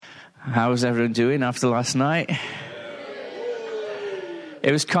How's everyone doing after last night?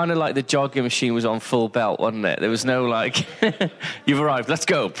 It was kind of like the jogging machine was on full belt, wasn't it? There was no like, you've arrived, let's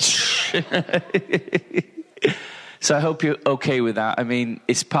go. So I hope you're okay with that. I mean,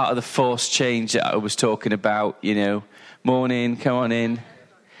 it's part of the forced change that I was talking about, you know. Morning, come on in.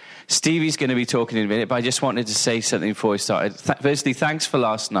 Stevie's going to be talking in a minute, but I just wanted to say something before I started. Firstly, thanks for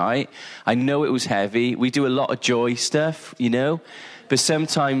last night. I know it was heavy. We do a lot of joy stuff, you know. But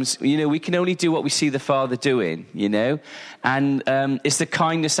sometimes, you know, we can only do what we see the Father doing, you know. And it's the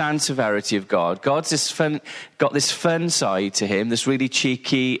kindness and severity of God. God's got this fun side to him, this really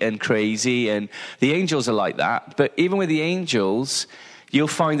cheeky and crazy. And the angels are like that. But even with the angels, you'll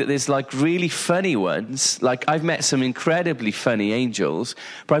find that there's like really funny ones. Like I've met some incredibly funny angels,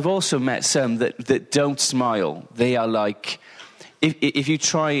 but I've also met some that don't smile. They are like, if you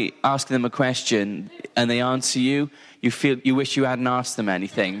try asking them a question and they answer you, you wish you hadn't asked them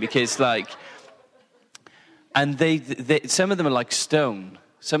anything, because like, and they some of them are like stone.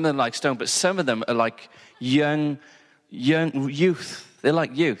 Some of them are like stone, but some of them are like young youth. They're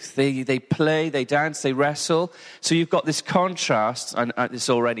like youth. They play, they dance, they wrestle. So you've got this contrast, and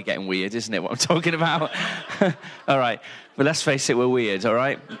it's already getting weird, isn't it, what I'm talking about? All right, but let's face it, we're weird, all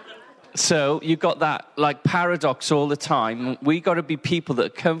right? So you've got that like paradox all the time. We got to be people that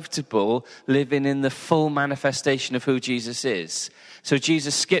are comfortable living in the full manifestation of who Jesus is. So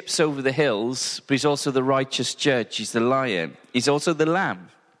Jesus skips over the hills, but he's also the righteous judge. He's the lion. He's also the lamb.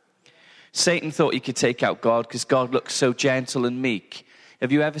 Satan thought he could take out God because God looks so gentle and meek.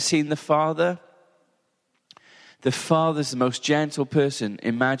 Have you ever seen the Father? The Father's the most gentle person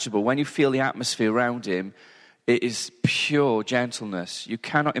imaginable. When you feel the atmosphere around him, it is pure gentleness. You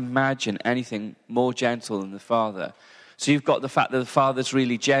cannot imagine anything more gentle than the Father. So you've got the fact that the Father's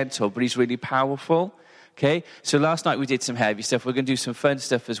really gentle, but he's really powerful. Okay? So last night we did some heavy stuff. We're going to do some fun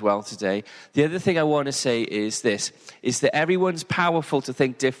stuff as well today. The other thing I want to say is this, is that everyone's powerful to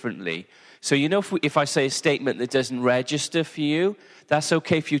think differently. So you know, if I say a statement that doesn't register for you, that's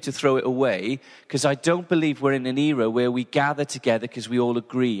okay for you to throw it away, because I don't believe we're in an era where we gather together because we all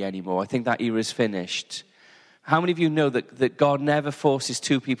agree anymore. I think that era is finished. How many of you know that God never forces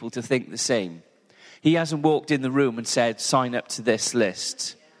two people to think the same? He hasn't walked in the room and said, sign up to this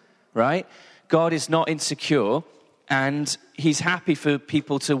list, right? God is not insecure, and he's happy for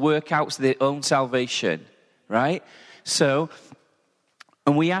people to work out their own salvation, right? So,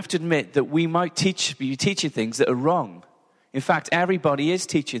 and we have to admit that we might be teaching things that are wrong. In fact, everybody is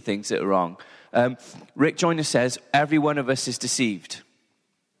teaching things that are wrong. Rick Joyner says, every one of us is deceived.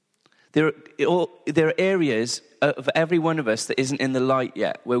 There are areas of every one of us that isn't in the light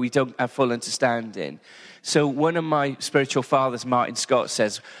yet, where we don't have full understanding. So one of my spiritual fathers, Martin Scott,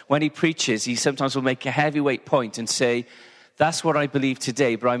 says when he preaches, he sometimes will make a heavyweight point and say, that's what I believe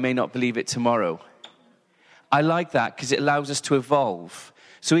today, but I may not believe it tomorrow. I like that because it allows us to evolve.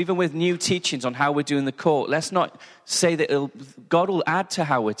 So even with new teachings on how we're doing the court, let's not say that God will add to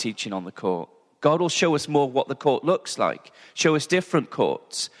how we're teaching on the court. God will show us more what the court looks like, show us different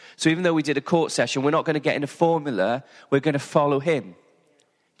courts. So even though we did a court session, we're not going to get in a formula, we're going to follow him.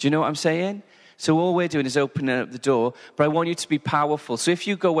 Do you know what I'm saying? So all we're doing is opening up the door, but I want you to be powerful. So if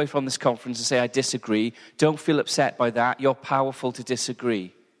you go away from this conference and say, I disagree, don't feel upset by that. You're powerful to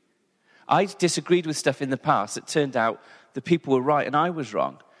disagree. I disagreed with stuff in the past that turned out the people were right and I was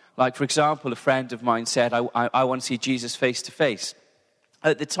wrong. Like, for example, a friend of mine said, I want to see Jesus face to face.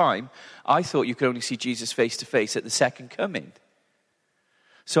 At the time, I thought you could only see Jesus face to face at the second coming.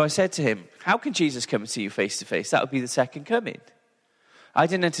 So I said to him, how can Jesus come and see you face to face? That would be the second coming. I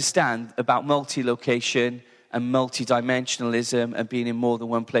didn't understand about multi-location and multi-dimensionalism and being in more than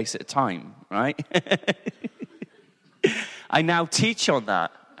one place at a time, right? I now teach on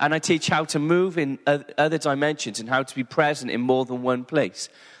that. And I teach how to move in other dimensions and how to be present in more than one place.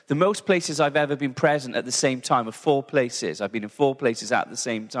 The most places I've ever been present at the same time are 4 places. I've been in 4 places at the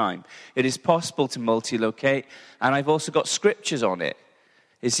same time. It is possible to multi-locate, and I've also got scriptures on it.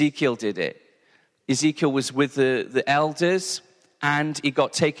 Ezekiel did it. Ezekiel was with the elders, and he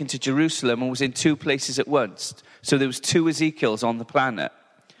got taken to Jerusalem and was in 2 places at once. So there was 2 Ezekiels on the planet.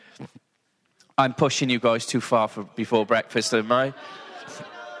 I'm pushing you guys too far before breakfast, am I?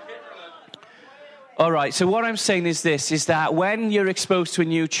 All right, so what I'm saying is this, is that when you're exposed to a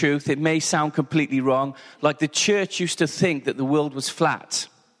new truth, it may sound completely wrong. Like the church used to think that the world was flat.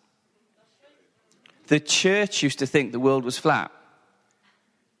 The church used to think the world was flat.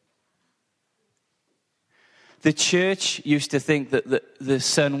 The church used to think that the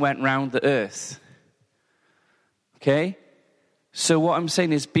sun went round the earth. Okay? So what I'm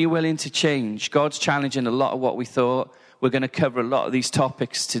saying is be willing to change. God's challenging a lot of what we thought. we're going to cover a lot of these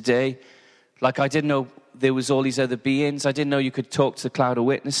topics today. Like, I didn't know there was all these other beings. I didn't know you could talk to the cloud of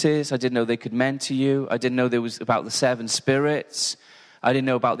witnesses. I didn't know they could mentor you. I didn't know there was about the 7 spirits. I didn't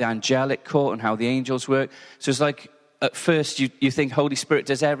know about the angelic court and how the angels work. So it's like, at first you think Holy Spirit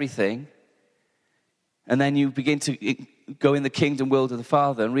does everything. And then you begin to go in the kingdom world of the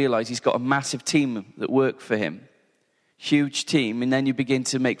Father and realize he's got a massive team that work for him. Huge team. And then you begin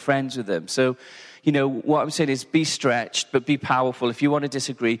to make friends with them. So, what I'm saying is be stretched, but be powerful. If you want to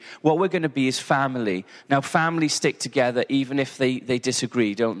disagree, what we're going to be is family. Now, families stick together even if they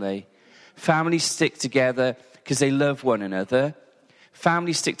disagree, don't they? Families stick together because they love one another.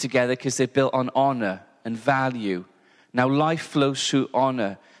 Families stick together because they're built on honor and value. Now, life flows through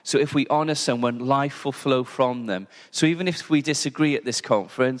honor. So if we honor someone, life will flow from them. So even if we disagree at this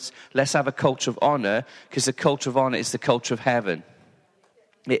conference, let's have a culture of honor, because the culture of honor is the culture of heaven.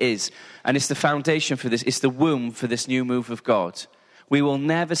 It is. And it's the foundation for this. It's the womb for this new move of God. We will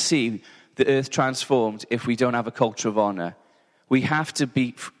never see the earth transformed if we don't have a culture of honor. We have to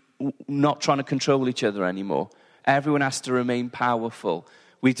be not trying to control each other anymore. Everyone has to remain powerful.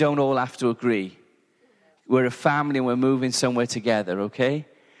 We don't all have to agree. We're a family and we're moving somewhere together, okay?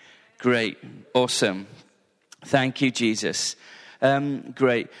 Great. Awesome. Thank you, Jesus.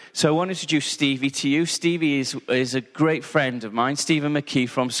 Great. So I want to introduce Stevie to you. Stevie is a great friend of mine, Stephen McKee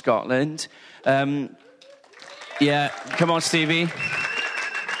from Scotland. Yeah, come on, Stevie.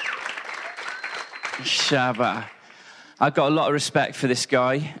 Shabba. I've got a lot of respect for this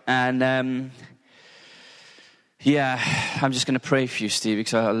guy. And I'm just going to pray for you, Stevie,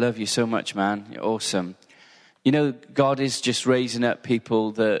 because I love you so much, man. You're awesome. God is just raising up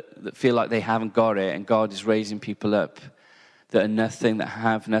people that feel like they haven't got it, and God is raising people up that are nothing, that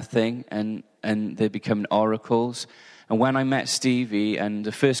have nothing, and they're becoming oracles. And when I met Stevie, and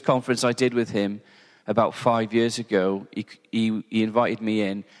the first conference I did with him about 5 years ago, he invited me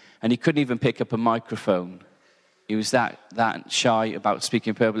in, and he couldn't even pick up a microphone. He was that shy about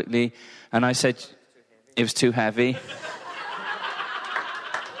speaking publicly. And I said, it was too heavy.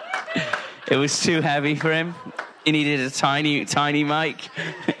 It was too heavy for him. He needed a tiny, tiny mic.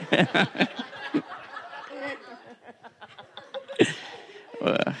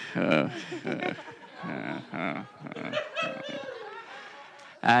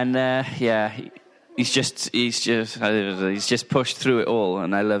 And he's just pushed through it all,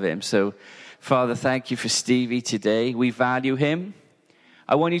 and I love him. So, Father, thank you for Stevie today. We value him.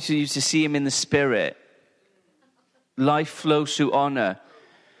 I want you to see him in the spirit. Life flows through honor.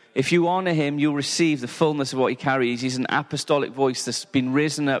 If you honor him, you'll receive the fullness of what he carries. He's an apostolic voice that's been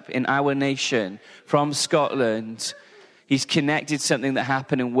risen up in our nation from Scotland. He's connected something that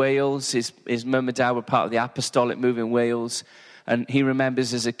happened in Wales. His mum and dad were part of the apostolic move in Wales. And he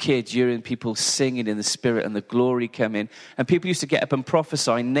remembers as a kid hearing people singing in the spirit and the glory come in. And people used to get up and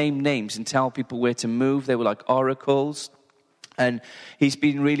prophesy, name names, and tell people where to move. They were like oracles. And he's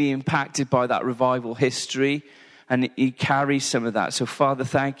been really impacted by that revival history. And he carries some of that. So, Father,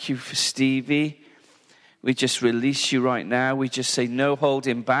 thank you for Stevie. We just release you right now. We just say, no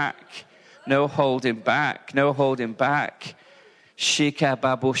holding back. No holding back. No holding back. Shika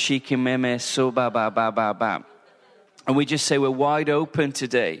babo shiki meme so ba ba ba ba ba. And we just say we're wide open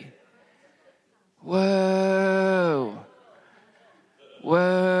today. Whoa.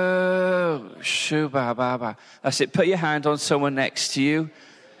 Whoa. Shoo ba ba ba. That's it. Put your hand on someone next to you.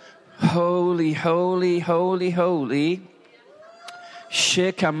 Holy, holy, holy, holy.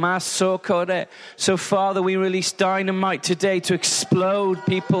 So, Father, we release dynamite today to explode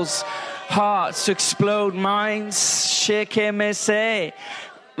people's hearts, to explode minds.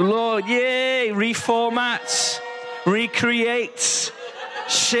 Lord, yay, reformat, recreate.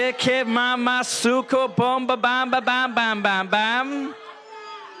 Bomba, bam, bam, bam, bam, bam, bam.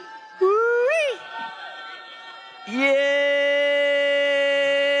 Yay!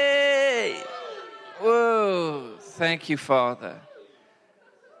 Whoa! Thank you, Father.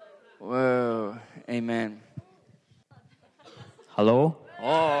 Whoa! Amen. Hello?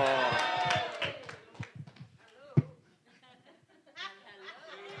 Oh.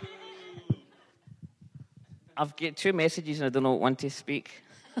 I've got 2 messages and I don't know what one to speak.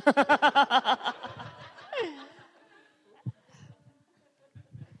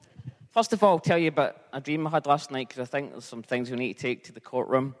 First of all, I'll tell you about a dream I had last night, because I think there's some things we need to take to the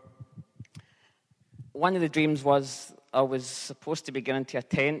courtroom. One of the dreams was I was supposed to be going into a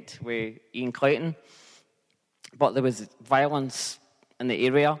tent with Ian Clayton, but there was violence in the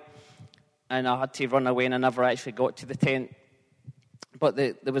area, and I had to run away, and I never actually got to the tent. But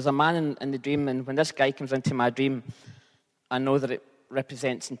there was a man in the dream, and when this guy comes into my dream, I know that it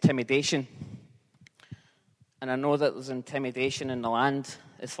represents intimidation. And I know that there's intimidation in the land.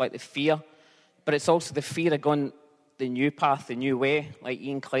 It's like the fear. But it's also the fear of going the new path, the new way. Like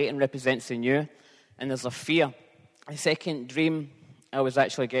Ian Clayton represents the new. And there's a fear. The second dream, I was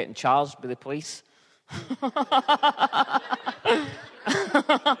actually getting charged by the police.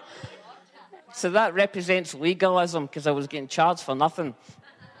 So that represents legalism, because I was getting charged for nothing.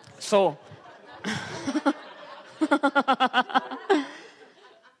 So...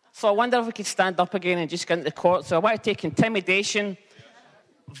 So I wonder if we could stand up again and just get into the court. So I want to take intimidation,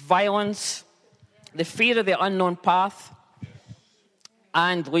 violence, the fear of the unknown path,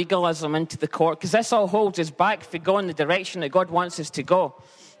 and legalism into the court. Because this all holds us back if we go in the direction that God wants us to go.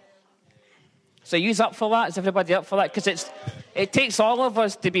 So you's up for that? Is everybody up for that? Because it takes all of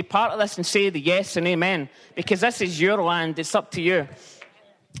us to be part of this and say the yes and amen. Because this is your land. It's up to you.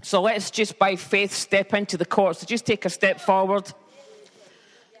 So let's just by faith step into the court. So just take a step forward.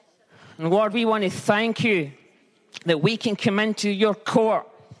 And Lord, we want to thank you that we can come into your court.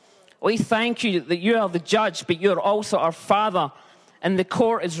 We thank you that you are the judge, but you're also our Father, and the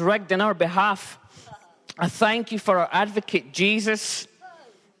court is rigged in our behalf. I thank you for our advocate, Jesus.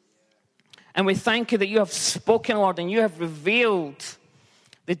 And we thank you that you have spoken, Lord, and you have revealed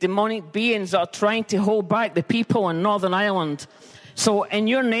the demonic beings that are trying to hold back the people in Northern Ireland. So in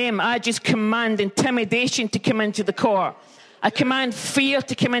your name, I just command intimidation to come into the court. I command fear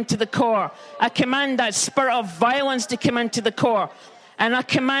to come into the court. I command that spirit of violence to come into the court. And I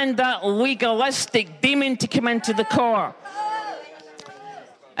command that legalistic demon to come into the court.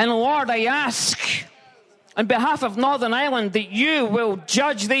 And Lord, I ask on behalf of Northern Ireland that you will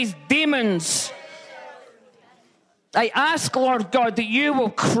judge these demons. I ask, Lord God, that you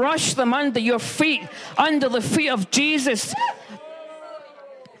will crush them under your feet, under the feet of Jesus.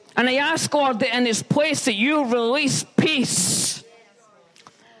 And I ask, Lord, that in this place that you release peace,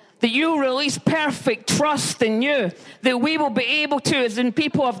 that you release perfect trust in you, that we will be able to, as in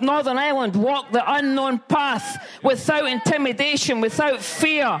people of Northern Ireland, walk the unknown path without intimidation, without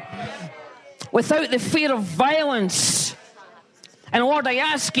fear, without the fear of violence. And Lord, I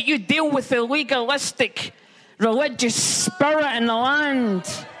ask that you deal with the legalistic, religious spirit in the land.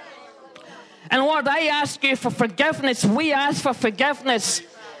 And Lord, I ask you for forgiveness. We ask for forgiveness.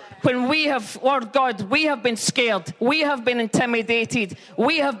 When we have, Lord God, we have been scared, we have been intimidated,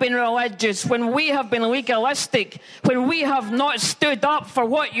 we have been religious, when we have been legalistic, when we have not stood up for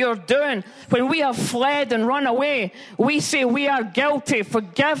what you're doing, when we have fled and run away, we say we are guilty.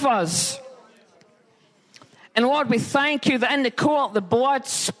 Forgive us. And Lord, we thank you that in the court the blood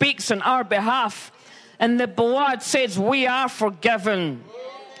speaks on our behalf, and the blood says we are forgiven.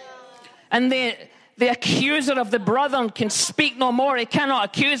 And the accuser of the brethren can speak no more. He cannot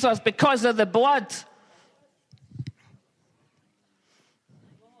accuse us because of the blood.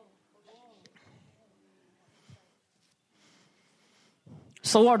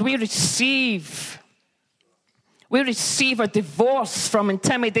 So Lord, we receive a divorce from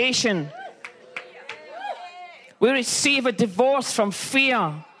intimidation. We receive a divorce from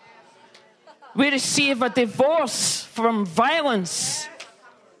fear. We receive a divorce from violence.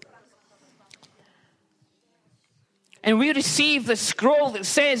 And we receive the scroll that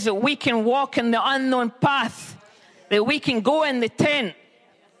says that we can walk in the unknown path, that we can go in the tent,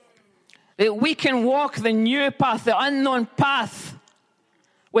 that we can walk the new path, the unknown path,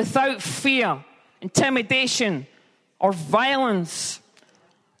 without fear, intimidation, or violence,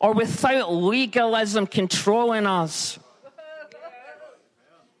 or without legalism controlling us.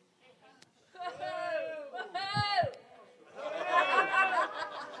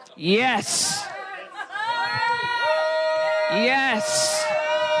 Yes. Yes.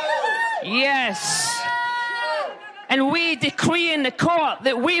 Yes. And we decree in the court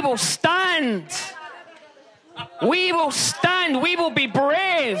that we will stand. We will stand. We will be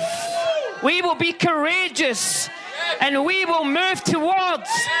brave. We will be courageous. And we will move towards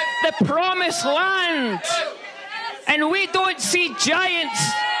the promised land. And we don't see giants.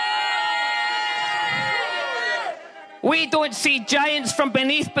 We don't see giants from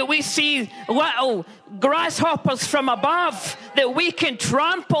beneath, but we see little grasshoppers from above that we can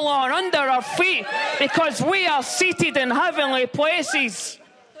trample on under our feet because we are seated in heavenly places.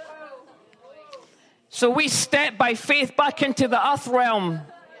 So we step by faith back into the earth realm.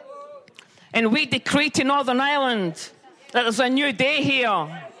 And we decree to Northern Ireland that there's a new day here.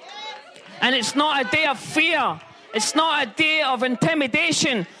 And it's not a day of fear. It's not a day of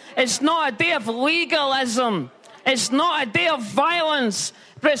intimidation. It's not a day of legalism. It's not a day of violence,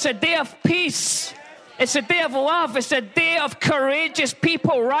 but it's a day of peace. It's a day of love. It's a day of courageous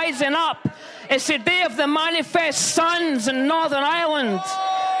people rising up. It's a day of the manifest sons in Northern Ireland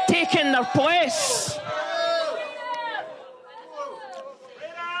taking their place.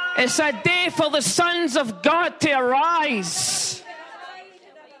 It's a day for the sons of God to arise.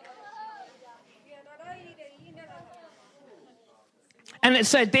 And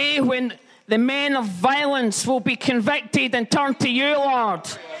it's a day when the men of violence will be convicted and turn to you, Lord.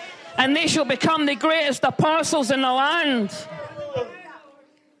 And they shall become the greatest apostles in the land.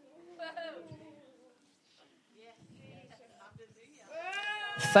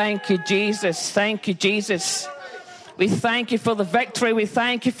 Thank you, Jesus. Thank you, Jesus. We thank you for the victory. We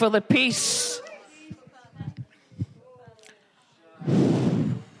thank you for the peace.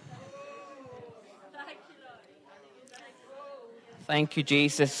 Thank you,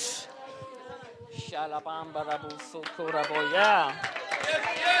 Jesus. Yeah.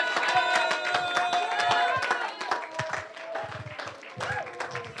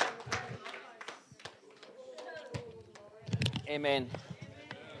 Amen.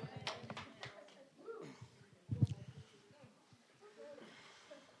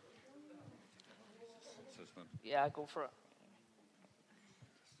 Yeah, go for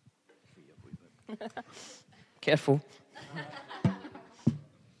it. Careful.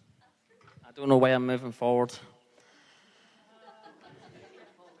 I don't know why I'm moving forward.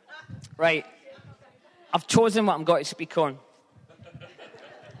 Right. I've chosen what I'm going to speak on.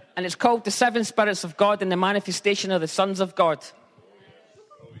 And it's called the Seven Spirits of God and the Manifestation of the Sons of God.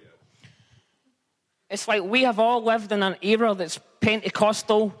 It's like we have all lived in an era that's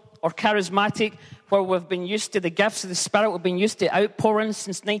Pentecostal or charismatic, where we've been used to the gifts of the Spirit. We've been used to outpourings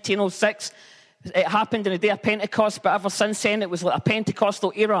since 1906. It happened in the day of Pentecost, but ever since then it was like a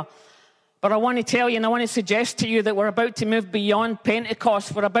Pentecostal era. But I want to tell you, and I want to suggest to you that we're about to move beyond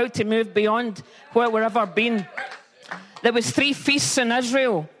Pentecost. We're about to move beyond where we've ever been. There was 3 feasts in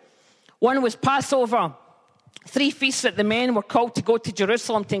Israel. One was Passover. 3 feasts that the men were called to go to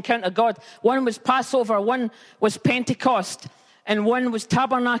Jerusalem to encounter God. One was Passover, one was Pentecost, and one was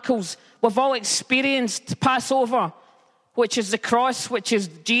Tabernacles. We've all experienced Passover, which is the cross, which is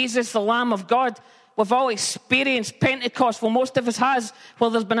Jesus, the Lamb of God. We've all experienced Pentecost. Well, most of us has. Well,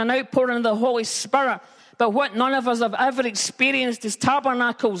 there's been an outpouring of the Holy Spirit. But what none of us have ever experienced is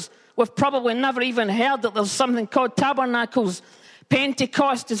Tabernacles. We've probably never even heard that there's something called Tabernacles.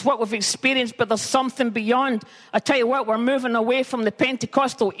 Pentecost is what we've experienced, but there's something beyond. I tell you what, we're moving away from the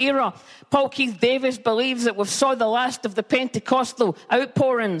Pentecostal era. Paul Keith Davis believes that we've saw the last of the Pentecostal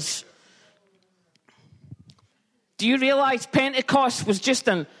outpourings. Do you realize Pentecost was just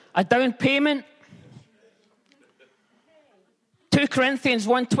a down payment? 2 Corinthians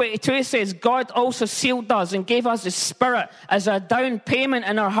 1:22 says, God also sealed us and gave us the Spirit as a down payment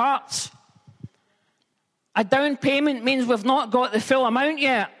in our hearts. A down payment means we've not got the full amount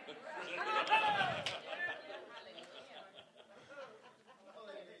yet.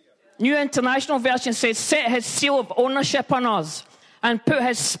 New International Version says, set his seal of ownership on us and put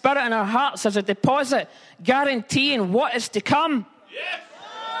his Spirit in our hearts as a deposit, guaranteeing what is to come. Yes.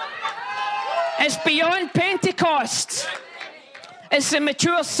 It's beyond Pentecost. It's the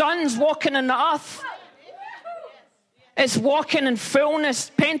mature sons walking in the earth. It's walking in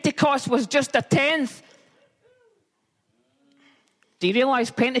fullness. Pentecost was just a 10th. Do you realize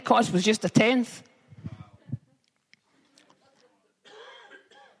Pentecost was just a 10th?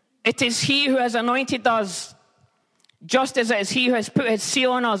 It is he who has anointed us, just as it is he who has put his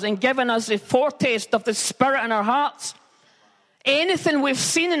seal on us and given us the foretaste of the Spirit in our hearts. Anything we've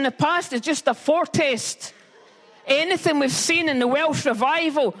seen in the past is just a foretaste. Anything we've seen in the Welsh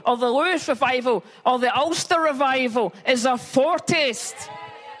revival or the Lewis revival or the Ulster revival is a foretaste.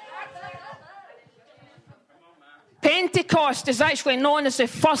 Pentecost is actually known as the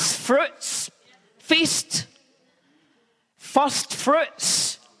first fruits feast. First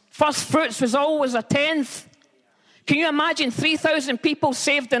fruits. First fruits was always a 10th. Can you imagine 3,000 people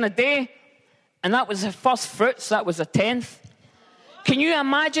saved in a day? And that was the first fruits, that was a 10th. Can you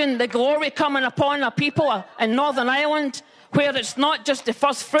imagine the glory coming upon a people in Northern Ireland where it's not just the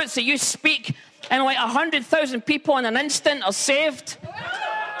first fruits that you speak and like 100,000 people in an instant are saved?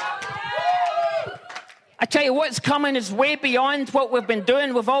 I tell you what's coming is way beyond what we've been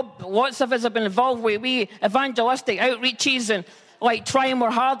doing. Lots of us have been involved with evangelistic outreaches and like trying our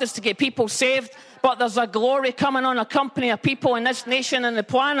hardest to get people saved. But there's a glory coming on a company of people in this nation and the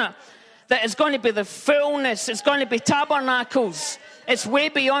planet that is going to be the fullness. It's going to be tabernacles. It's way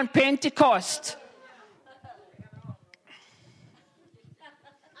beyond Pentecost.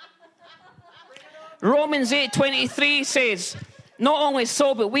 Romans 8:23 says, not only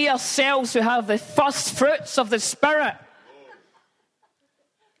so, but we ourselves who have the first fruits of the Spirit,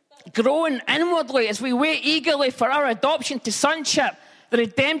 growing inwardly as we wait eagerly for our adoption to sonship, the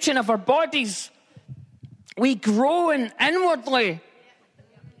redemption of our bodies. We grow inwardly.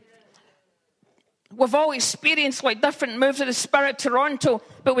 We've all experienced like different moves of the Spirit, Toronto,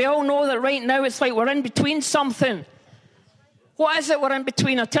 but we all know that right now it's like we're in between something. What is it we're in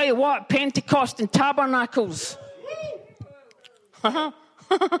between? I'll tell you what, Pentecost and Tabernacles. I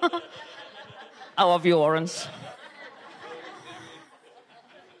love you, Lawrence.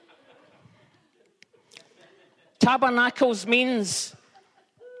 Tabernacles means,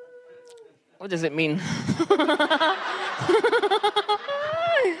 what does it mean?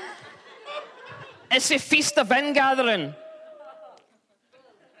 It's a feast of ingathering.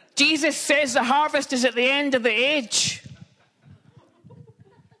 Jesus says the harvest is at the end of the age.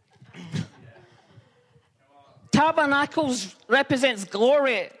 Tabernacles represents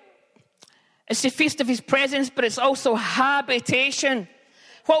glory. It's the feast of his presence, but it's also habitation.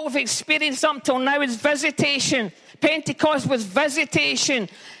 What we've experienced up till now is visitation. Pentecost was visitation.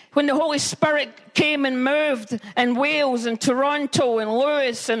 When the Holy Spirit came and moved in Wales and Toronto and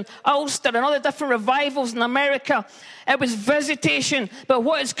Lewis and Ulster and all the different revivals in America, it was visitation. But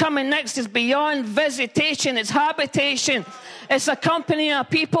what is coming next is beyond visitation. It's habitation. It's a company of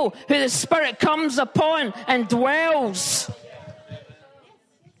people who the Spirit comes upon and dwells.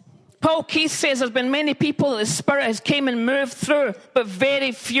 Paul Keith says there's been many people that the Spirit has came and moved through, but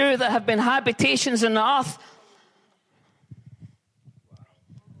very few that have been habitations in the earth.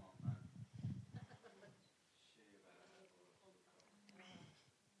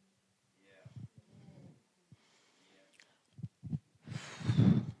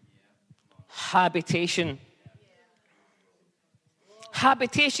 Habitation.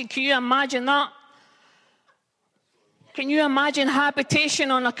 Habitation, can you imagine that? Can you imagine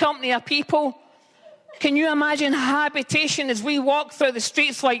habitation on a company of people? Can you imagine habitation as we walk through the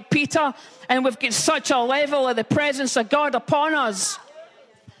streets like Peter and we've got such a level of the presence of God upon us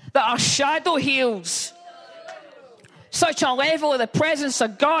that our shadow heals? Such a level of the presence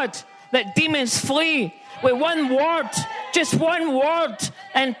of God that demons flee with one word, just one word,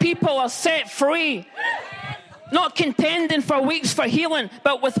 and people are set free. Not contending for weeks for healing,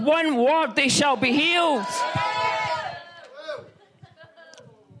 but with one word they shall be healed.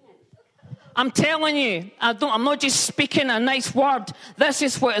 I'm telling you, I'm not just speaking a nice word. This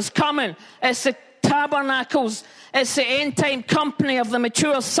is what is coming. It's the tabernacles. It's the end time company of the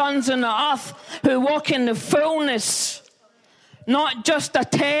mature sons on the earth who walk in the fullness. Not just a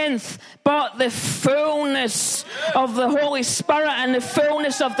tenth, but the fullness of the Holy Spirit and the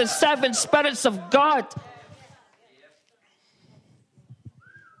fullness of the seven spirits of God.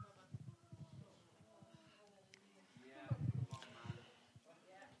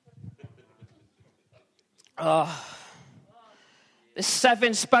 The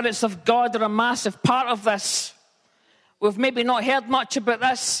seven spirits of God are a massive part of this. We've maybe not heard much about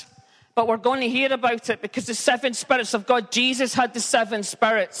this, but we're going to hear about it because the seven spirits of God, Jesus had the seven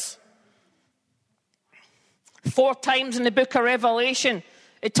spirits. 4 times in the book of Revelation,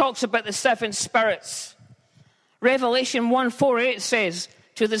 it talks about the seven spirits. Revelation 1:4-8 says,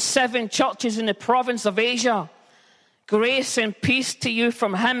 to the 7 churches in the province of Asia, grace and peace to you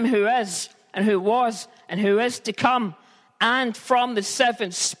from him who is, and who was, and who is to come, and from the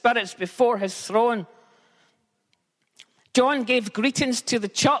 7 spirits before his throne. John gave greetings to the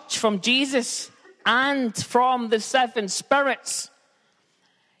church from Jesus and from the 7 spirits.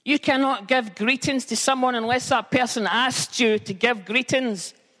 You cannot give greetings to someone unless that person asked you to give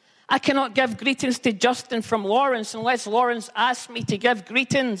greetings. I cannot give greetings to Justin from Lawrence unless Lawrence asked me to give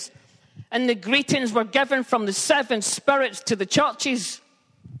greetings. And the greetings were given from the 7 spirits to the churches.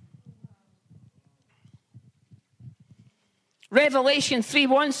 Revelation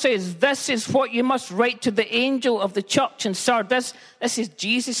 3:1 says, this is what you must write to the angel of the church in Sardis. This is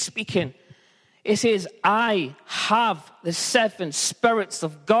Jesus speaking. It says, I have the 7 spirits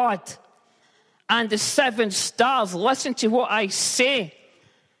of God and the 7 stars. Listen to what I say.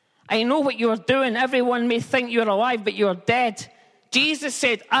 I know what you're doing. Everyone may think you're alive, but you're dead. Jesus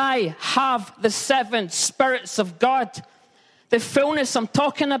said, I have the 7 spirits of God. The fullness I'm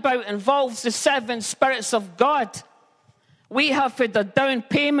talking about involves the 7 spirits of God. We have had a down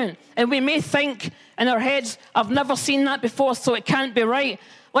payment, and we may think in our heads, I've never seen that before, so it can't be right.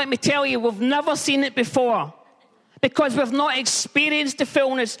 Let me tell you, we've never seen it before because we've not experienced the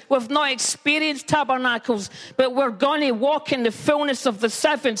fullness. We've not experienced tabernacles, but we're going to walk in the fullness of the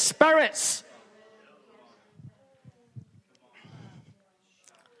 7 spirits.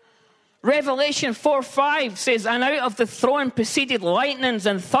 Revelation 4:5 says, and out of the throne proceeded lightnings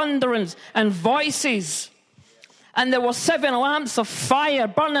and thunderings and voices. And there were 7 lamps of fire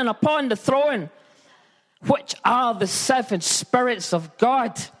burning upon the throne, which are the 7 spirits of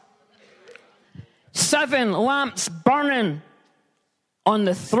God. 7 lamps burning on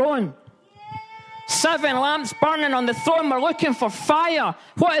the throne. 7 lamps burning on the throne. We're looking for fire.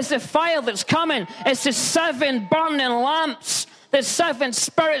 What is the fire that's coming? It's the 7 burning lamps, the 7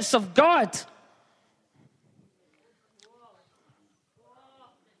 spirits of God.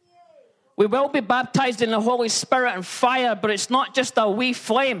 We will be baptized in the Holy Spirit and fire, but it's not just a wee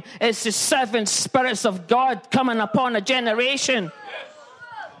flame. It's the 7 spirits of God coming upon a generation.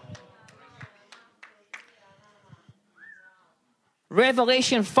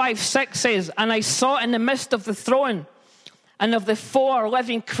 Revelation 5:6 says, "And I saw in the midst of the throne and of the 4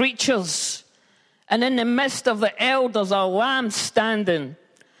 living creatures, and in the midst of the elders a lamb standing,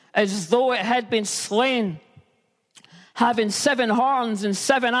 as though it had been slain, having 7 horns and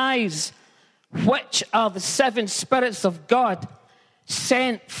 7 eyes, which are the 7 spirits of God,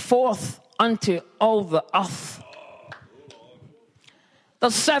 sent forth unto all the earth."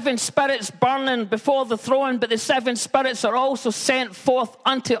 There's 7 spirits burning before the throne, but the 7 spirits are also sent forth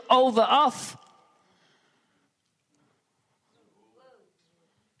unto all the earth.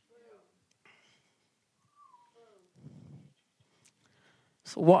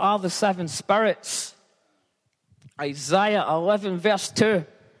 So what are the 7 spirits? Isaiah 11 verse 2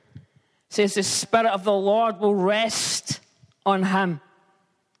 says, "The Spirit of the Lord will rest on him,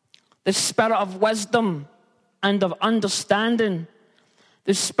 the Spirit of wisdom and of understanding,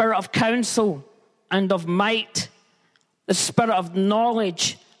 the Spirit of counsel and of might, the Spirit of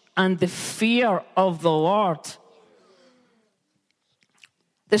knowledge and the fear of the Lord."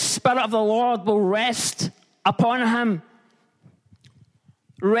 The Spirit of the Lord will rest upon him.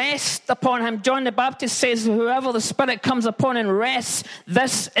 Rest upon him. John the Baptist says, "Whoever the Spirit comes upon and rests,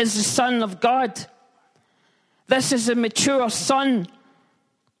 this is the Son of God." This is a mature Son.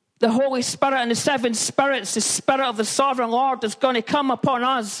 The Holy Spirit and the 7 spirits, the Spirit of the Sovereign Lord is going to come upon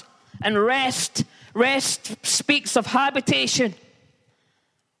us and rest. Rest speaks of habitation.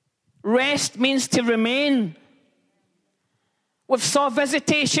 Rest means to remain. We saw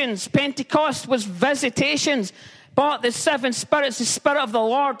visitations. Pentecost was visitations. But the 7 spirits, the Spirit of the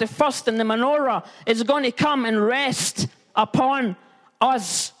Lord, the first in the menorah, is going to come and rest upon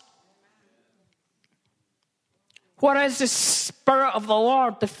us. What is the Spirit of the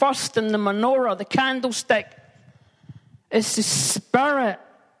Lord, the first in the menorah, the candlestick? It's the Spirit.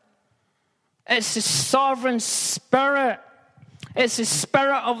 It's the sovereign Spirit. It's the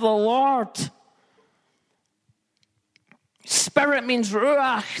Spirit of the Lord. Spirit means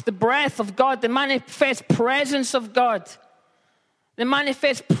ruach, the breath of God, the manifest presence of God. The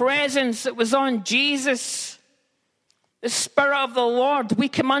manifest presence that was on Jesus. The Spirit of the Lord. We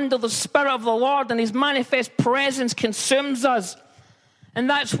come under the Spirit of the Lord, and his manifest presence consumes us. And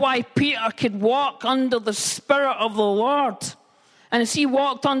that's why Peter could walk under the Spirit of the Lord. And as he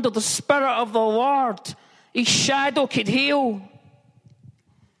walked under the Spirit of the Lord, his shadow could heal.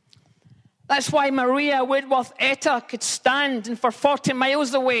 That's why Maria Woodworth Etta could stand, and for 40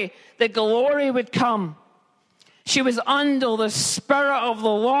 miles away, the glory would come. She was under the Spirit of the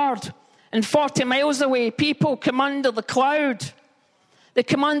Lord. And 40 miles away, people come under the cloud. They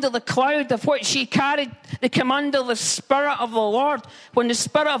come under the cloud of what she carried. They come under the Spirit of the Lord. When the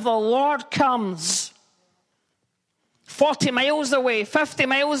Spirit of the Lord comes, 40 miles away, 50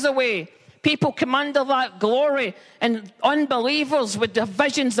 miles away, people come under that glory, and unbelievers would have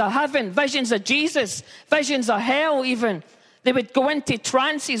visions of heaven, visions of Jesus, visions of hell even. They would go into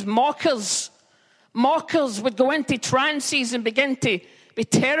trances. Mockers would go into trances and begin to be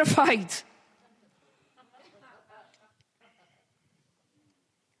terrified.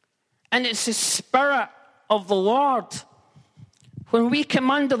 And it's the Spirit of the Lord. When we come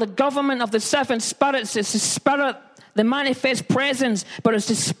under the government of the 7 spirits, it's the Spirit, the manifest presence, but it's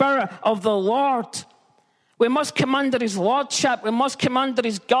the Spirit of the Lord. We must come under his lordship. We must come under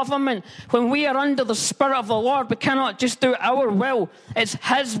his government. When we are under the Spirit of the Lord, we cannot just do our will. It's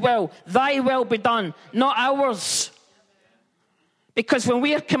his will. Thy will be done, not ours. Because when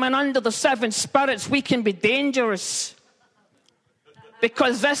we are coming under the 7 spirits, we can be dangerous.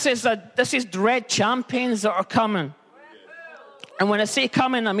 Because this is dread champions that are coming. And when I say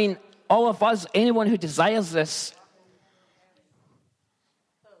coming, I mean all of us, anyone who desires this.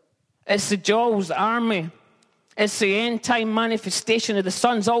 It's the Joel's army. It's the end-time manifestation of the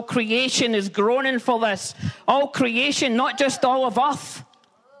sons. All creation is groaning for this. All creation, not just all of earth.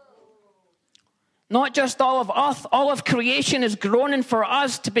 Not just all of earth. All of creation is groaning for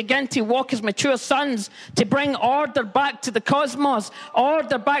us to begin to walk as mature sons, to bring order back to the cosmos,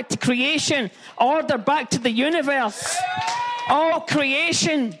 order back to creation, order back to the universe. All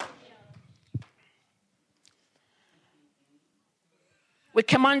creation. We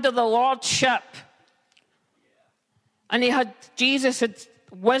come under the lordship. And Jesus had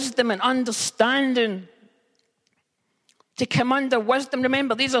wisdom and understanding. To come under wisdom.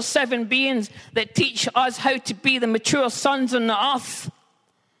 Remember, these are 7 beings that teach us how to be the mature sons on the earth.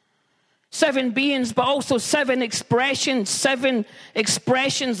 7 beings, but also 7 expressions. 7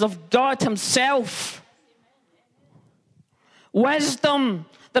 expressions of God himself. Wisdom.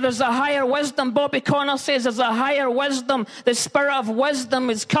 There is a higher wisdom. Bobby Connor says there's a higher wisdom. The spirit of wisdom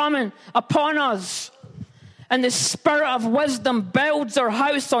is coming upon us. And the spirit of wisdom builds our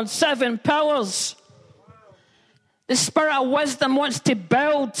house on 7 pillars. The spirit of wisdom wants to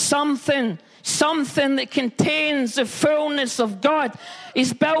build something that contains the fullness of God.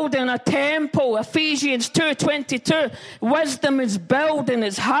 He's building a temple. Ephesians 2:22. Wisdom is building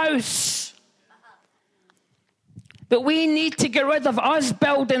his house. But we need to get rid of us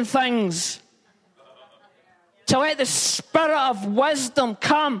building things, to let the spirit of wisdom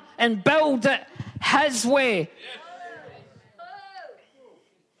come and build it his way.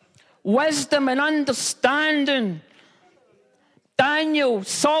 Wisdom and understanding. Daniel,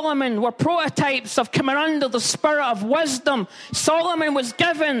 Solomon were prototypes of coming under the spirit of wisdom. Solomon was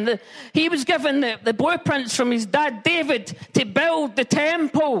given the blueprints from his dad David to build the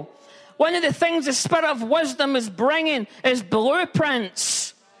temple. One of the things the spirit of wisdom is bringing is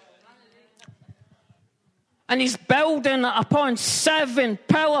blueprints. And he's building upon 7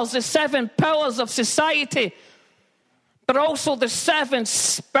 pillars, the 7 pillars of society, but also the 7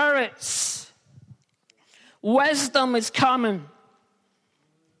 spirits. Wisdom is coming.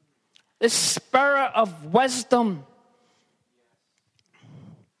 The spirit of wisdom.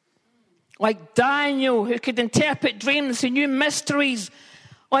 Like Daniel, who could interpret dreams, who knew mysteries.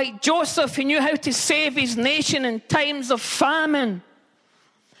 Like Joseph, who knew how to save his nation in times of famine.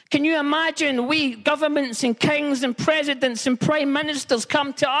 Can you imagine we governments and kings and presidents and prime ministers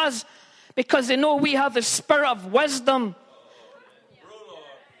come to us because they know we have the spirit of wisdom?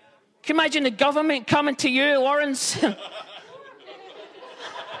 Can you imagine the government coming to you, Lawrence?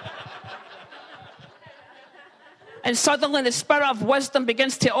 And suddenly the spirit of wisdom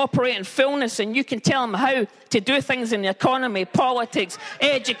begins to operate in fullness, and you can tell them how to do things in the economy, politics,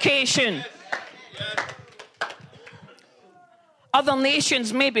 education. Other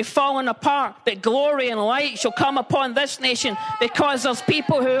nations may be falling apart, but glory and light shall come upon this nation because there's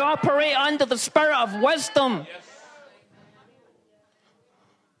people who operate under the spirit of wisdom.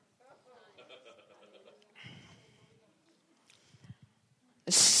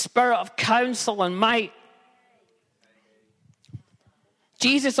 The spirit of counsel and might.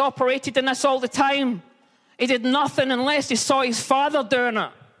 Jesus operated in this all the time. He did nothing unless he saw his Father doing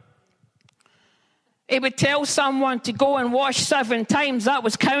it. He would tell someone to go and wash 7 times. That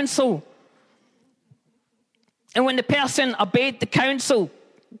was counsel. And when the person obeyed the counsel,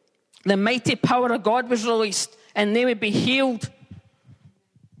 the mighty power of God was released and they would be healed.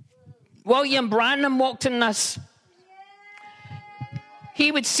 William Branham walked in this.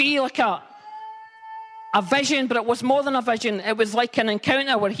 He would see like a vision, but it was more than a vision. It was like an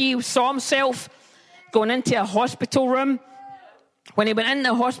encounter where he saw himself going into a hospital room. When he went in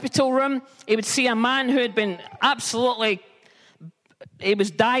the hospital room, he would see a man who had been he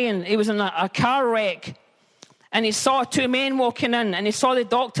was dying. He was in a car wreck. And he saw 2 men walking in, and he saw the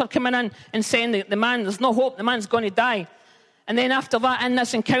doctor coming in and saying that the man, there's no hope, the man's going to die. And then after that, in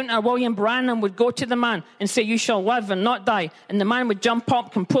this encounter, William Branham would go to the man and say, "You shall live and not die." And the man would jump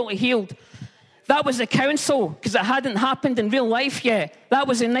up completely healed. That was the counsel, because it hadn't happened in real life yet. That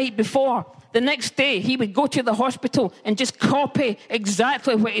was the night before. The next day, he would go to the hospital and just copy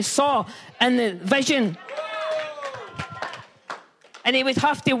exactly what he saw in the vision. And he would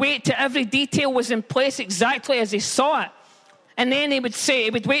have to wait till every detail was in place exactly as he saw it. And then he would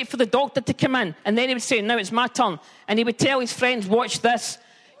wait for the doctor to come in. And then he would say, "Now it's my turn." And he would tell his friends, "Watch this.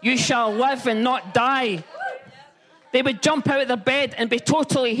 You shall live and not die." They would jump out of their bed and be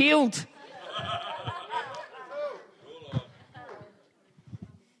totally healed.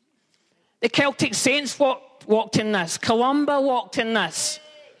 The Celtic saints walked in this. Columba walked in this.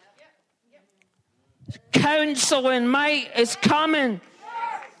 Counsel and might is coming.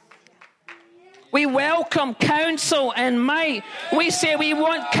 We welcome counsel and might. We say we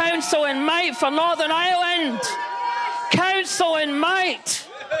want counsel and might for Northern Ireland. Counsel and might.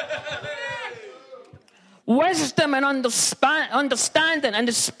 Wisdom and understanding and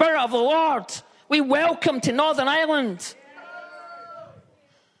the Spirit of the Lord. We welcome to Northern Ireland.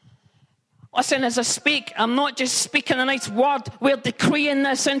 Listen, as I speak, I'm not just speaking a nice word. We're decreeing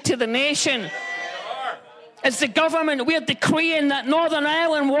this into the nation. As the government, we're decreeing that Northern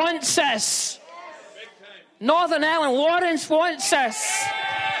Ireland wants us. Northern Ireland, Lawrence wants us.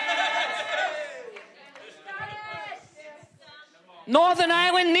 Northern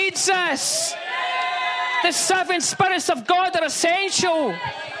Ireland needs us. The 7 spirits of God are essential.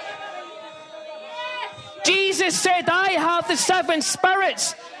 Jesus said, I have the 7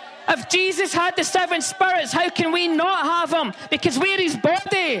 spirits. If Jesus had the 7 spirits, how can we not have them? Because we're his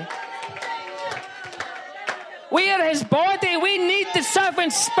body. We are his body. We need the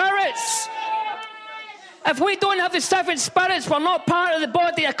 7 spirits. If we don't have the 7 spirits, we're not part of the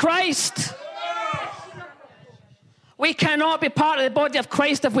body of Christ. We cannot be part of the body of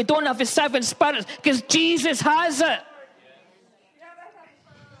Christ if we don't have the 7 spirits, because Jesus has it.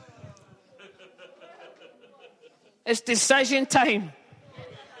 It's decision time.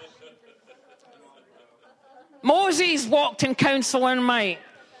 Moses walked in counsel and might.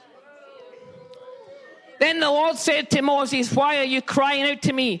 Then the Lord said to Moses, why are you crying out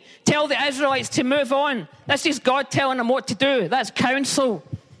to me? Tell the Israelites to move on. This is God telling them what to do. That's counsel.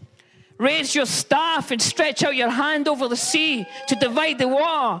 Raise your staff and stretch out your hand over the sea to divide the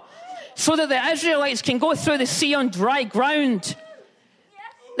water, so that the Israelites can go through the sea on dry ground.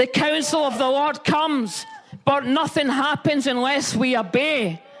 The counsel of the Lord comes, but nothing happens unless we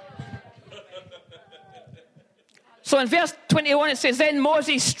obey. So in verse 21 it says, then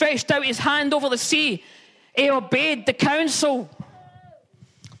Moses stretched out his hand over the sea. He obeyed the counsel.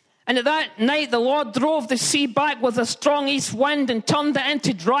 And at that night the Lord drove the sea back with a strong east wind and turned it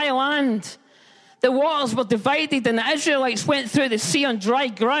into dry land. The waters were divided and the Israelites went through the sea on dry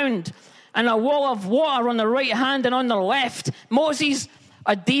ground, and a wall of water on the right hand and on the left. Moses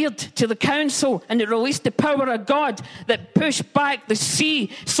adhered to the counsel, and it released the power of God that pushed back the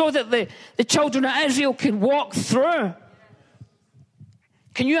sea so that the children of Israel could walk through.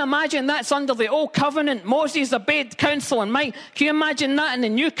 Can you imagine that's under the old covenant? Moses obeyed counsel and might. Can you imagine that in the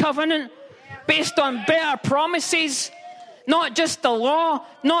new covenant? Based on better promises. Not just the law,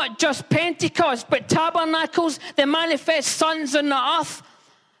 not just Pentecost, but tabernacles, the manifest sons on the earth.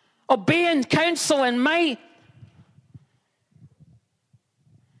 Obeying counsel and might.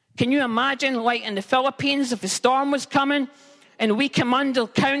 Can you imagine, like in the Philippines, if a storm was coming and we come under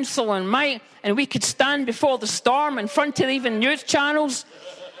counsel and might, and we could stand before the storm in front of even news channels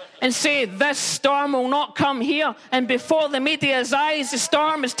and say, this storm will not come here, and before the media's eyes, the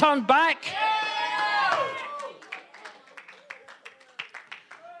storm is turned back.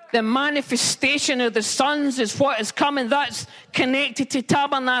 The manifestation of the sons is what is coming. That's connected to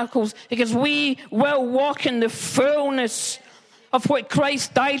tabernacles, because we will walk in the fullness of what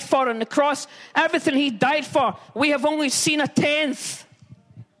Christ died for on the cross. Everything he died for, we have only seen a tenth.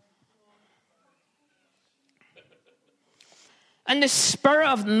 And the spirit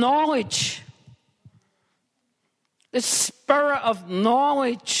of knowledge. The spirit of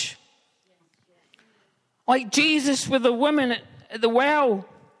knowledge. Like Jesus with the woman at the well.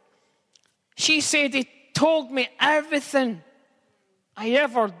 She said, he told me everything I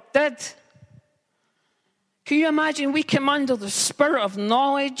ever did. Can you imagine we come under the spirit of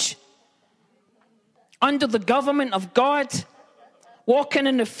knowledge, under the government of God, walking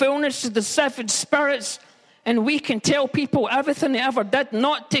in the fullness of the 7 spirits, and we can tell people everything they ever did,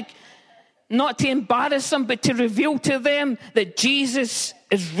 not to embarrass them, but to reveal to them that Jesus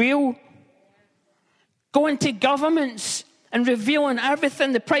is real. Going to governments and revealing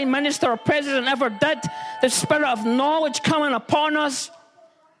everything the Prime Minister or President ever did, the spirit of knowledge coming upon us.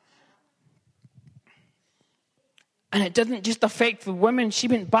 And it didn't just affect the women. She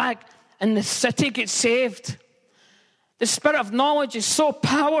went back and the city gets saved. The spirit of knowledge is so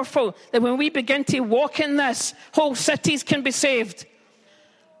powerful that when we begin to walk in this, whole cities can be saved.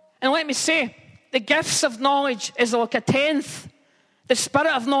 And let me say, the gifts of knowledge is like a tenth. The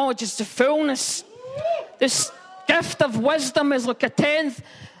spirit of knowledge is the fullness. This gift of wisdom is like a tenth.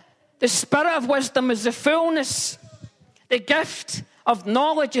 The spirit of wisdom is the fullness. The gift of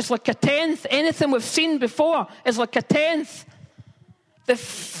knowledge is like a tenth. Anything we've seen before is like a tenth. The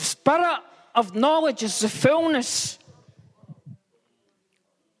spirit of knowledge is the fullness.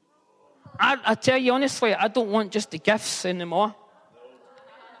 I tell you honestly, I don't want just the gifts anymore.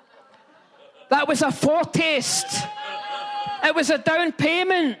 That was a foretaste. It was a down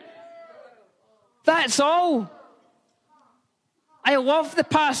payment. That's all. I love the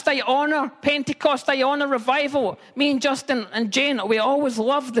past. I honour Pentecost. I honour revival. Me and Justin and Jane, we always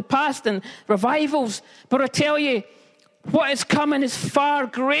love the past and revivals. But I tell you, what is coming is far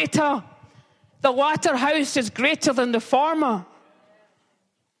greater. The latter house is greater than the former.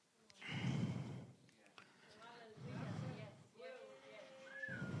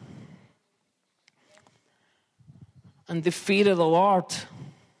 And the fear of the Lord.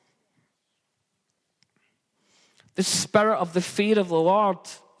 The spirit of the fear of the Lord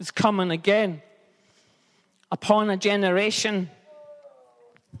is coming again upon a generation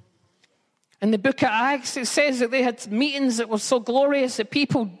In the book of Acts, it says that they had meetings that were so glorious that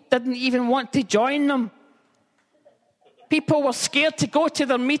people didn't even want to join them. People were scared to go to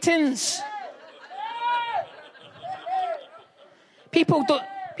their meetings. People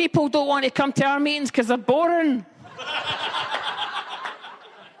don't want to come to our meetings because they're boring.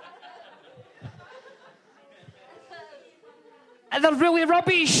 And they're really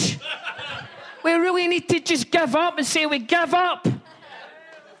rubbish. We really need to just give up and say we give up.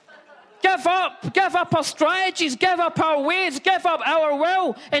 Give up our strategies, give up our ways, give up our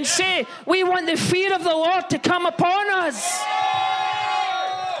will, and say we want the fear of the Lord to come upon us.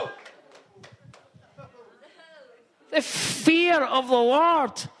 The fear of the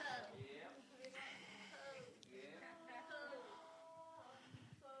Lord.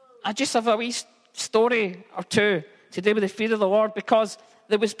 I just have a wee story or two to do with the fear of the Lord, because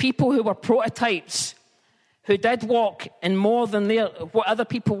there was people who were prototypes who did walk in more than what other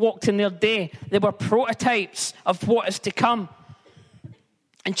people walked in their day. They were prototypes of what is to come.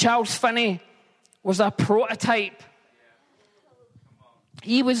 And Charles Finney was a prototype.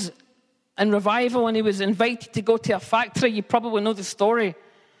 He was in revival and he was invited to go to a factory. You probably know the story,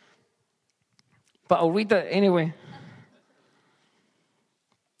 but I'll read it anyway.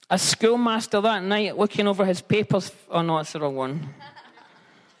 A schoolmaster that night, looking over his papers. Oh no, it's the wrong one.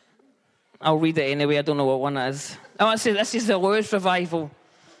 I'll read it anyway. I don't know what one it is. Oh, this is the Lewis revival.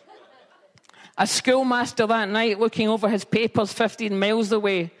 A schoolmaster that night, looking over his papers 15 miles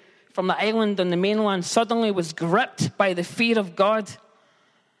away from the island on the mainland, suddenly was gripped by the fear of God.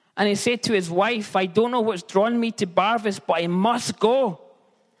 And he said to his wife, I don't know what's drawn me to Barvis, but I must go.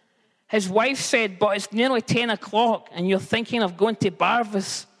 His wife said, but it's nearly 10 o'clock and you're thinking of going to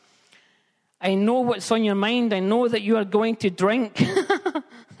Barvis. I know what's on your mind. I know that you are going to drink.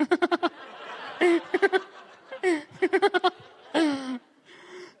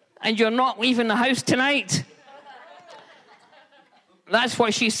 And you're not leaving the house tonight. That's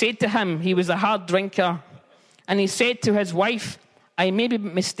what she said to him. He was a hard drinker. And he said to his wife, I may be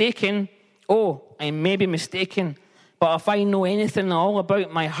mistaken. Oh, I may be mistaken. But if I know anything all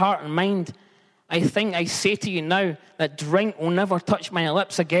about my heart and mind, I think I say to you now that drink will never touch my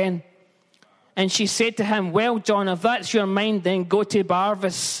lips again. And she said to him, well, John, if that's your mind, then go to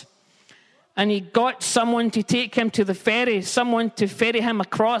Barvis. And he got someone to take him to the ferry, someone to ferry him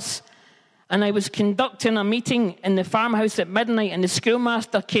across. And I was conducting a meeting in the farmhouse at midnight, and the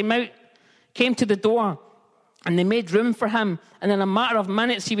schoolmaster came to the door, and they made room for him. And in a matter of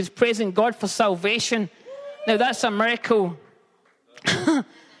minutes, he was praising God for salvation. Now, that's a miracle.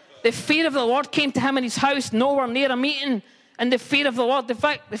 The fear of the Lord came to him in his house, nowhere near a meeting. And the fear of the Lord, in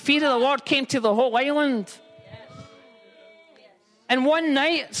fact, the fear of the Lord came to the whole island. And one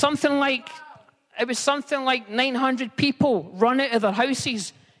night, something like 900 people run out of their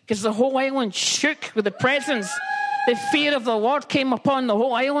houses because the whole island shook with the presence. The fear of the Lord came upon the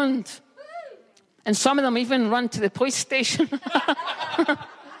whole island. And some of them even run to the police station.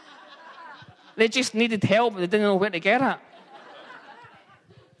 They just needed help, but they didn't know where to get it.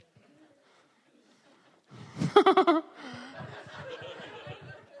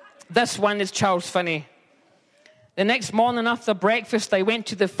 This one is Charles Finney. The next morning after breakfast, I went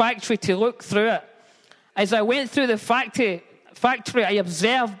to the factory to look through it. As I went through the factory, I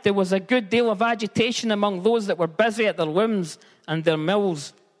observed there was a good deal of agitation among those that were busy at their looms and their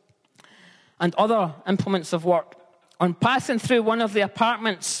mills and other implements of work. On passing through one of the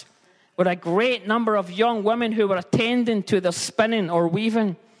apartments were a great number of young women who were attending to their spinning or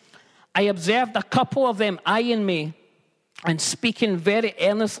weaving. I observed a couple of them eyeing me and speaking very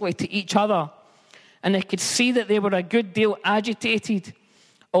earnestly to each other. And I could see that they were a good deal agitated,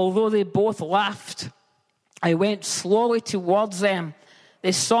 although they both laughed. I went slowly towards them.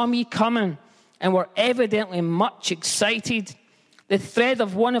 They saw me coming and were evidently much excited. The thread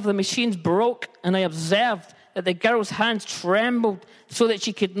of one of the machines broke, and I observed that the girl's hands trembled so that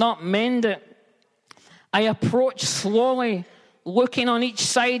she could not mend it. I approached slowly, looking on each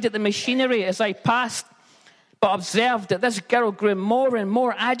side at the machinery as I passed, but observed that this girl grew more and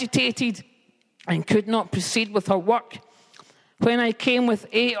more agitated and could not proceed with her work. When I came within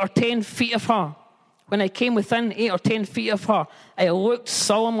 8 or 10 feet of her, I looked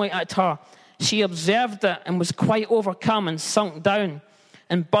solemnly at her. She observed it and was quite overcome and sunk down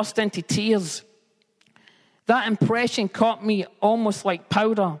and burst into tears. That impression caught me almost like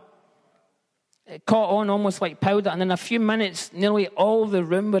powder. It caught on almost like powder, and in a few minutes, nearly all the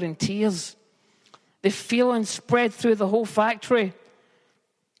room were in tears. The feeling spread through the whole factory.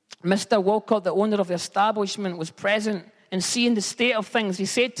 Mr. Walcott, the owner of the establishment, was present, and seeing the state of things, he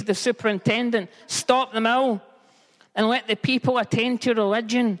said to the superintendent, "Stop the mill and let the people attend to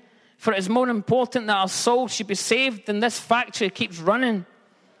religion. For it is more important that our soul should be saved than this factory keeps running.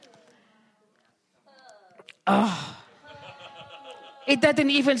 He didn't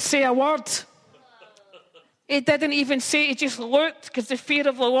even say a word. He didn't even say, he just looked, because the fear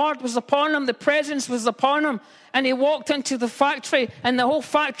of the Lord was upon him, the presence was upon him, and he walked into the factory, and the whole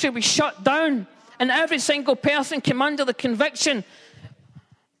factory was shut down, and every single person came under the conviction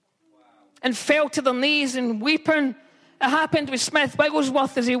and fell to their knees and weeping. It happened with Smith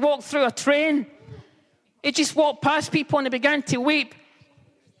Wigglesworth as he walked through a train. He just walked past people and he began to weep.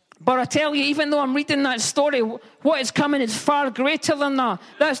 But I tell you, even though I'm reading that story, what is coming is far greater than that.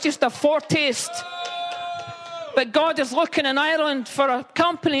 That's just a foretaste. But God is looking in Ireland for a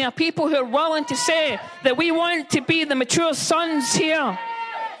company of people who are willing to say that we want to be the mature sons here.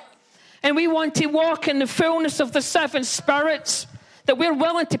 And we want to walk in the fullness of the seven spirits. That we're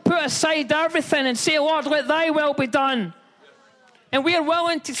willing to put aside everything and say, Lord, let thy will be done. And we're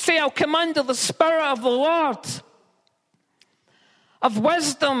willing to say, I'll come under the Spirit of the Lord. Of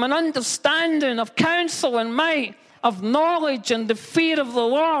wisdom and understanding, of counsel and might, of knowledge and the fear of the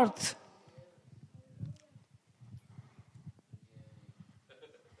Lord.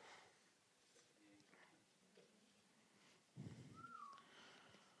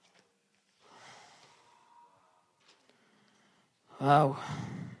 Wow.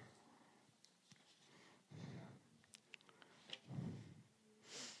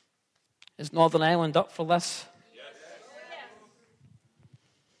 Is Northern Ireland up for this?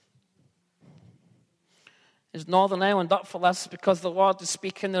 Is Northern Ireland up for this? Because the Lord is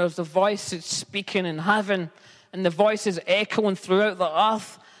speaking. There's a voice that's speaking in heaven, and the voice is echoing throughout the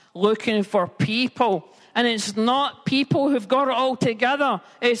earth, looking for people. And it's not people who've got it all together.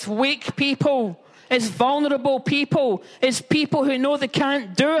 It's weak people. It's vulnerable people. It's people who know they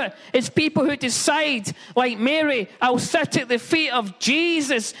can't do it. It's people who decide, like Mary, I'll sit at the feet of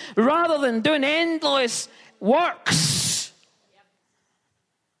Jesus rather than doing endless works.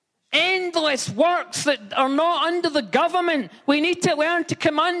 Endless works that are not under the government. We need to learn to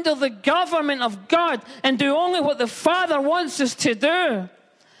come under the government of God and do only what the Father wants us to do.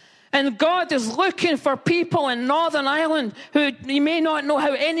 And God is looking for people in Northern Ireland who you may not know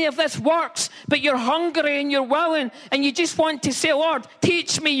how any of this works, but you're hungry and you're willing and you just want to say, Lord,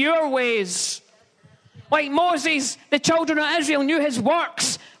 teach me your ways. Like Moses, the children of Israel knew his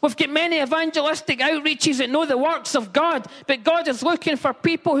works. We've got many evangelistic outreaches that know the works of God, but God is looking for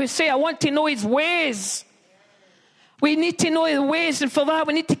people who say, I want to know his ways. We need to know the ways, and for that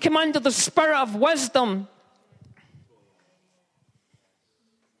we need to come under the spirit of wisdom.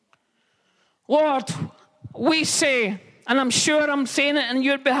 Lord, we say, and I'm sure I'm saying it on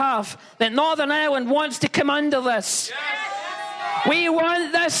your behalf, that Northern Ireland wants to come under this. Yes. We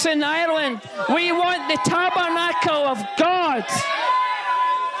want this in Ireland. We want the tabernacle of God.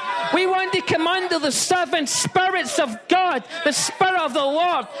 We want to come under the seven spirits of God, the Spirit of the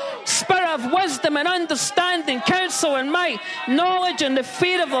Lord, Spirit of wisdom and understanding, counsel and might, knowledge and the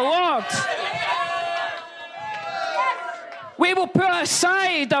fear of the Lord. We will put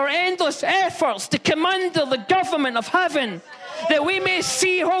aside our endless efforts to come under the government of heaven, that we may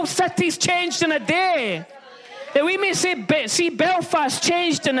see whole cities changed in a day, that we may see Belfast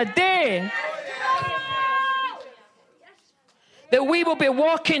changed in a day, that we will be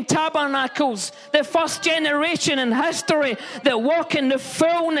walking tabernacles, the first generation in history that walk in the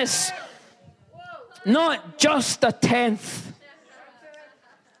fullness, not just a tenth.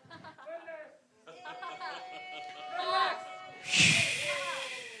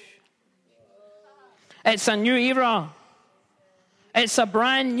 It's a new era. It's a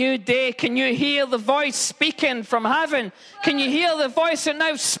brand new day. Can you hear the voice speaking from heaven? Can you hear the voice that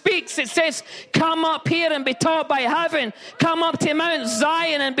now speaks? It says, come up here and be taught by heaven. Come up to Mount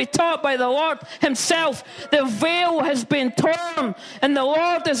Zion and be taught by the Lord himself. The veil has been torn, and the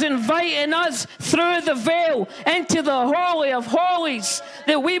Lord is inviting us through the veil into the Holy of Holies,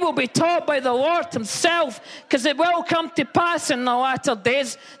 that we will be taught by the Lord himself, because it will come to pass in the latter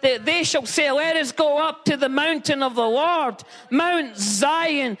days that they shall say, let us go up to the mountain of the Lord, Mount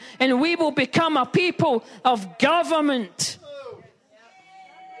Zion, and we will become a people of government,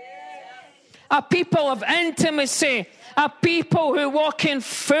 a people of intimacy, a people who walk in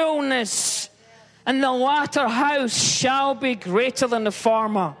fullness, and the latter house shall be greater than the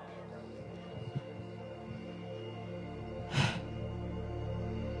former.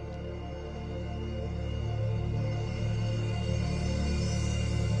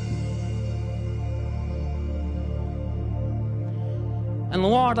 And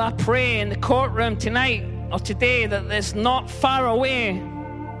Lord, I pray in the courtroom tonight or today that it's not far away.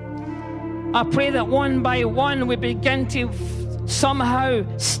 I pray that one by one we begin to somehow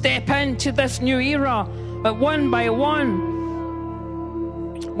step into this new era. But one by one,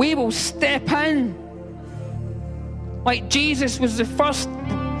 we will step in. Like Jesus was the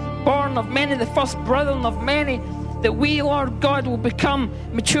firstborn of many, the first brethren of many, that we, Lord God, will become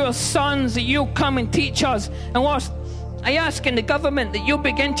mature sons, that you'll come and teach us. And Lord, I ask in the government that you'll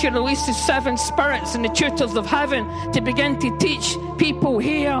begin to release the 7 spirits and the tutors of heaven to begin to teach people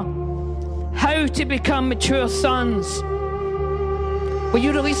here how to become mature sons. Will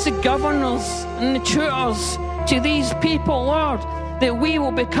you release the governors and the tutors to these people, Lord, that we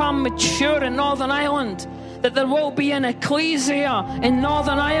will become mature in Northern Ireland, that there will be an ecclesia in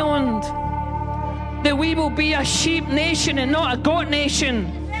Northern Ireland, that we will be a sheep nation and not a goat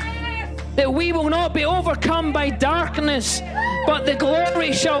nation, that we will not be overcome by darkness, but the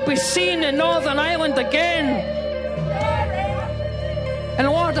glory shall be seen in Northern Ireland again. And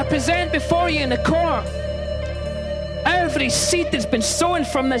Lord, I present before you in the court every seed that's been sown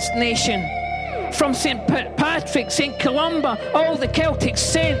from this nation, from St. Patrick, St. Columba, all the Celtic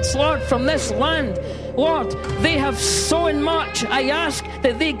saints, Lord, from this land. Lord, they have sown much. I ask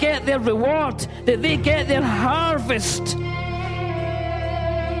that they get their reward, that they get their harvest.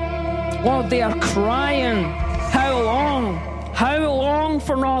 Lord, they are crying, how long? How long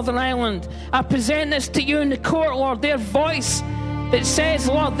for Northern Ireland? I present this to you in the court, Lord, their voice that says,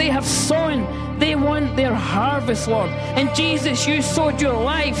 Lord, they have sown. They want their harvest, Lord. And Jesus, you sowed your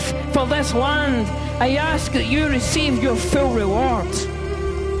life for this land. I ask that you receive your full reward.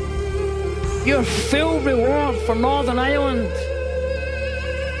 Your full reward for Northern Ireland.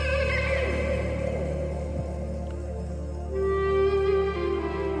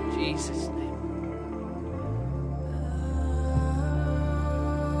 Jesus.